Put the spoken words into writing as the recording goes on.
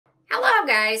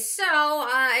Hello guys, so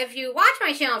if you watch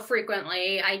my channel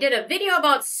frequently, I did a video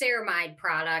about ceramide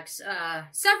products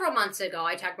several months ago.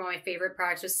 I talked about my favorite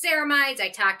products with ceramides. I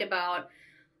talked about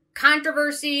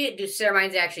controversy. Do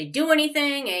ceramides actually do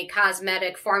anything? A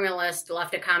cosmetic formulist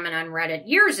left a comment on Reddit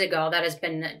years ago that has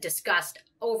been discussed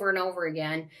over and over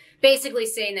again, basically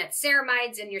saying that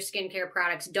ceramides in your skincare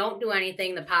products don't do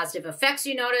anything. The positive effects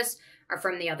you notice are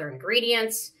from the other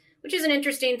ingredients, which is an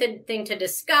interesting thing to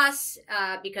discuss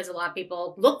because a lot of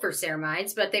people look for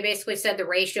ceramides, but they basically said the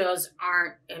ratios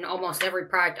aren't, in almost every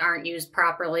product, aren't used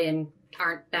properly and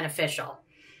aren't beneficial.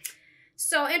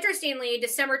 So interestingly,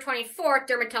 December 24th,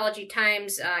 Dermatology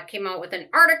Times came out with an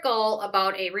article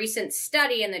about a recent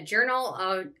study in the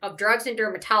Journal of Drugs and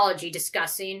Dermatology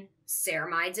discussing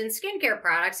ceramides in skincare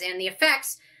products and the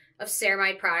effects of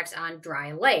ceramide products on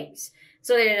dry legs.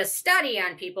 So they did a study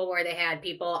on people where they had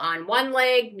people on one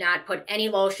leg not put any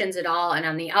lotions at all, and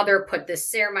on the other put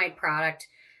this ceramide product,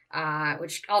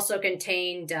 which also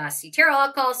contained cetearyl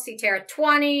alcohol, cetera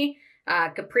 20,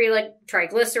 caprylic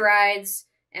triglycerides,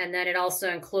 and then it also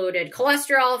included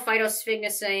cholesterol,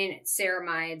 phytosphingosine,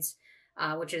 ceramides,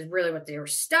 which is really what they were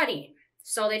studying.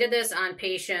 So they did this on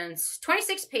patients,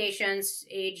 26 patients,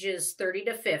 ages 30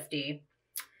 to 50,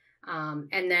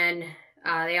 and then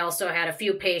they also had a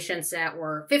few patients that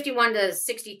were 51 to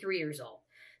 63 years old.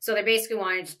 So they basically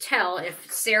wanted to tell if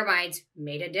ceramides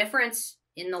made a difference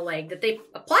in the leg that they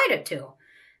applied it to.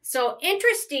 So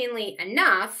interestingly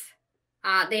enough,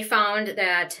 they found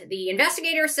that the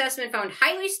investigator assessment found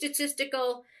highly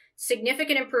statistical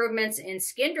significant improvements in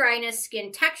skin dryness,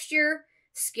 skin texture,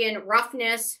 skin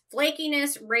roughness,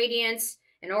 flakiness, radiance,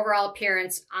 and overall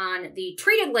appearance on the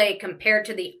treated leg compared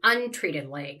to the untreated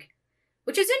leg,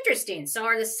 which is interesting. So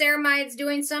are the ceramides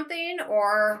doing something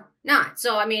or not?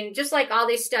 So, I mean, just like all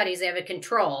these studies, they have a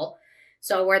control.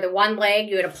 So where the one leg,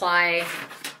 you would apply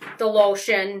the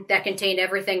lotion that contained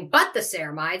everything but the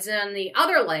ceramides, and on the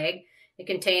other leg, it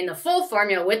contained the full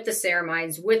formula with the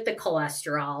ceramides, with the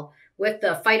cholesterol, with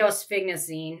the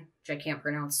phytosphingosine, which I can't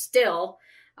pronounce still,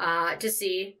 to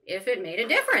see if it made a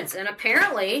difference. And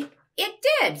apparently it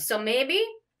did. So maybe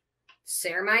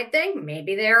ceramide thing,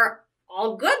 maybe they're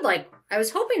all good like I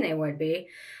was hoping they would be.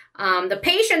 The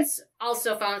patients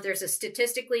also found that there's a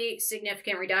statistically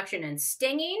significant reduction in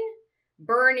stinging,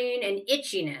 burning, and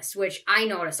itchiness, which I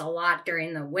notice a lot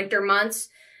during the winter months.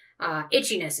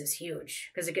 Itchiness is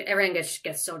huge because everything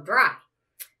gets so dry.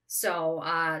 So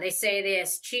they say they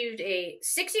achieved a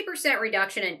 60%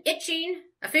 reduction in itching,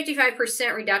 a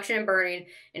 55% reduction in burning,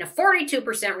 and a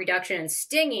 42% reduction in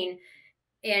stinging.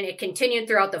 And it continued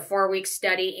throughout the 4-week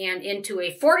study and into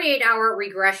a 48-hour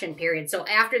regression period. So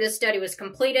after the study was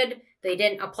completed, they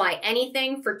didn't apply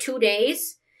anything for 2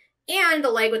 days. And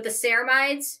the leg with the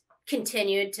ceramides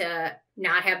continued to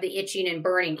not have the itching and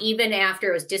burning. Even after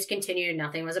it was discontinued and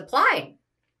nothing was applied.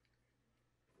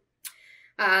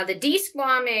 The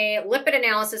DSQM lipid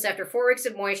analysis after 4 weeks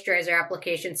of moisturizer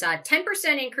application saw a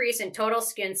 10% increase in total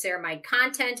skin ceramide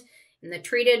content in the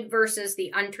treated versus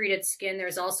the untreated skin.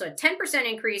 There's also a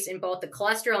 10% increase in both the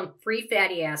cholesterol and free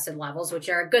fatty acid levels, which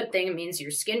are a good thing. It means your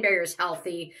skin barrier is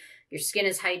healthy, your skin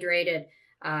is hydrated,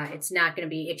 it's not going to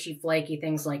be itchy, flaky,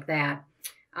 things like that.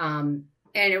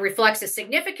 And it reflects a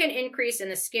significant increase in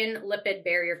the skin lipid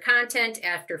barrier content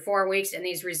after 4 weeks, and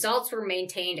these results were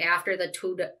maintained after the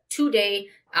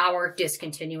 2-day-hour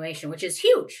discontinuation, which is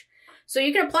huge. So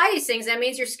you can apply these things. That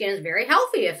means your skin is very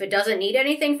healthy. If it doesn't need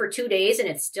anything for 2 days and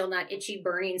it's still not itchy,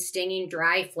 burning, stinging,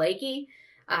 dry, flaky,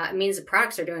 it means the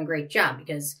products are doing a great job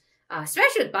because,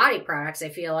 especially with body products, I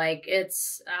feel like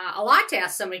it's a lot to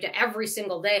ask somebody to every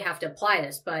single day have to apply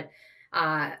this, but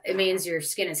it means your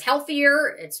skin is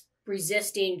healthier, it's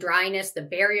resisting dryness, the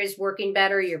barrier is working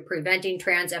better, you're preventing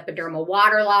transepidermal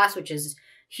water loss, which is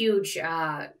huge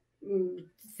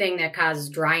thing that causes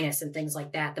dryness and things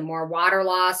like that. The more water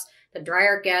loss, the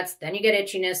drier it gets, then you get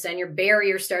itchiness, then your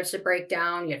barrier starts to break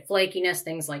down, you get flakiness,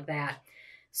 things like that.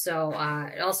 So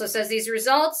it also says these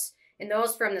results and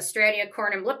those from the Stratia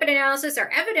Cornum lipid analysis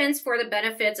are evidence for the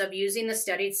benefits of using the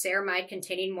studied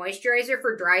ceramide-containing moisturizer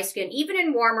for dry skin, even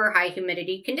in warmer, high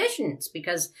humidity conditions,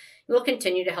 because it will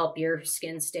continue to help your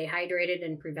skin stay hydrated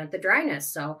and prevent the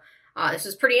dryness. So this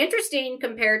is pretty interesting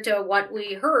compared to what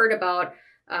we heard about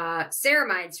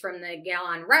ceramides from the gal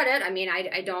on Reddit. I mean,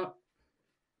 I don't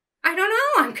know.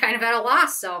 I'm kind of at a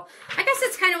loss. So I guess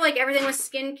it's kind of like everything with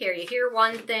skincare. You hear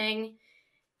one thing,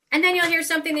 and then you'll hear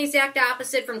something the exact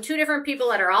opposite from 2 different people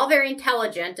that are all very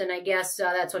intelligent. And I guess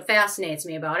that's what fascinates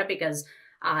me about it, because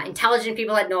intelligent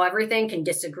people that know everything can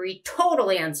disagree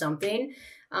totally on something.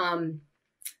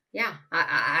 Yeah,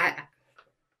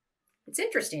 it's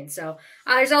interesting. So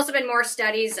there's also been more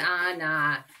studies on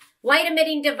light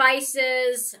emitting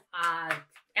devices,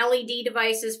 LED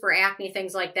devices for acne,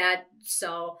 things like that.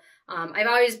 So I've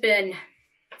always been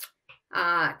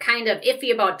kind of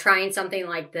iffy about trying something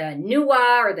like the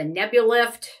NUA or the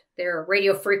Nebulift. They're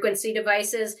radio frequency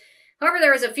devices. However,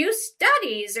 there was a few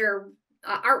studies or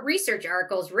art research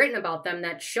articles written about them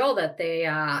that show that they,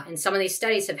 in some of these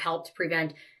studies, have helped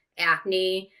prevent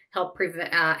acne, help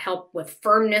with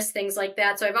firmness, things like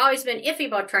that. So I've always been iffy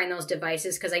about trying those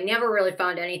devices because I never really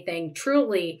found anything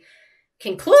truly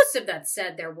conclusive that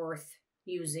said they're worth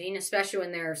using, especially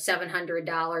when they're $700,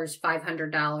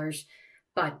 $500.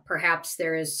 But perhaps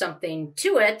there is something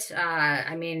to it.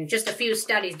 I mean, just a few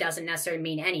studies doesn't necessarily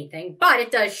mean anything, but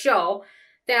it does show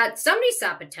that somebody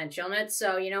saw potential in it.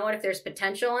 So, you know what? If there's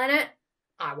potential in it,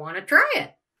 I want to try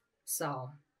it.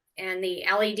 So, and the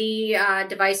LED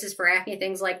devices for acne,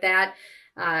 things like that,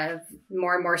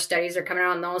 more and more studies are coming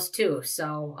out on those too.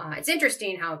 So it's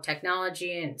interesting how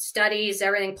technology and studies,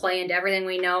 everything play into everything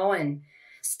we know. And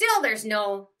still there's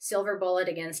no silver bullet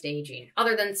against aging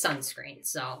other than sunscreen.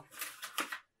 So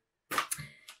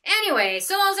anyway,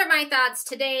 so those are my thoughts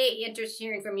today. Interested in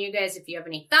hearing from you guys if you have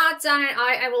any thoughts on it.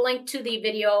 I will link to the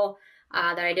video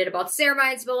that I did about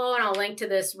ceramides below, and I'll link to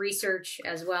this research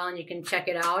as well, and you can check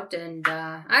it out. And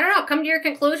I don't know, come to your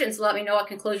conclusions. Let me know what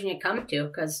conclusion you come to,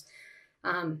 because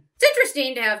it's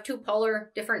interesting to have two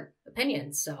polar different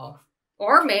opinions. So,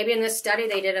 or maybe in this study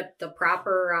they did the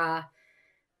proper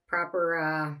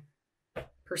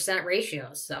percent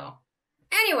ratios. So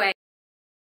anyway.